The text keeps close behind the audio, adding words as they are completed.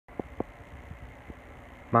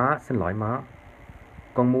Má, xin lỗi má.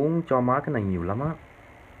 Con muốn cho má cái này nhiều lắm á.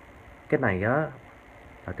 Cái này á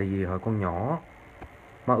là tại vì hồi con nhỏ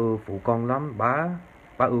má ưa phụ con lắm, bá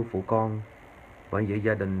ưa phụ con. Bởi vậy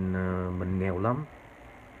gia đình mình nghèo lắm.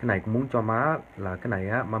 Cái này con muốn cho má là cái này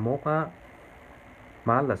á, mai mốt á,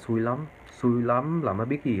 má là xui lắm. Xui lắm là má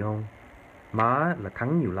biết gì không? Má là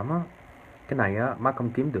thắng nhiều lắm á. Cái này á, má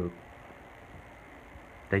không kiếm được.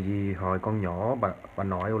 Tại vì hồi con nhỏ bà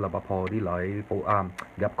nội là bà Phò đi lại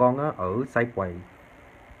gặp con á ở Safeway.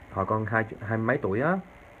 Hồi con hai mấy tuổi á.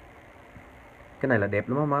 Cái này là đẹp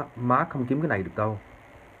lắm á má. Má không kiếm cái này được đâu.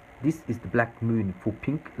 This is the black moon for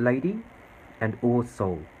pink lady and also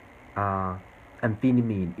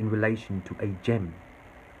amphetamine in relation to a gem.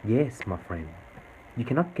 Yes, my friend. You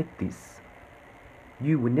cannot get this.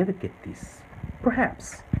 You will never get this.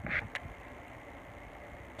 Perhaps.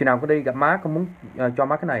 Chừng nào con đi gặp má con muốn cho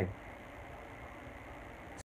má cái này.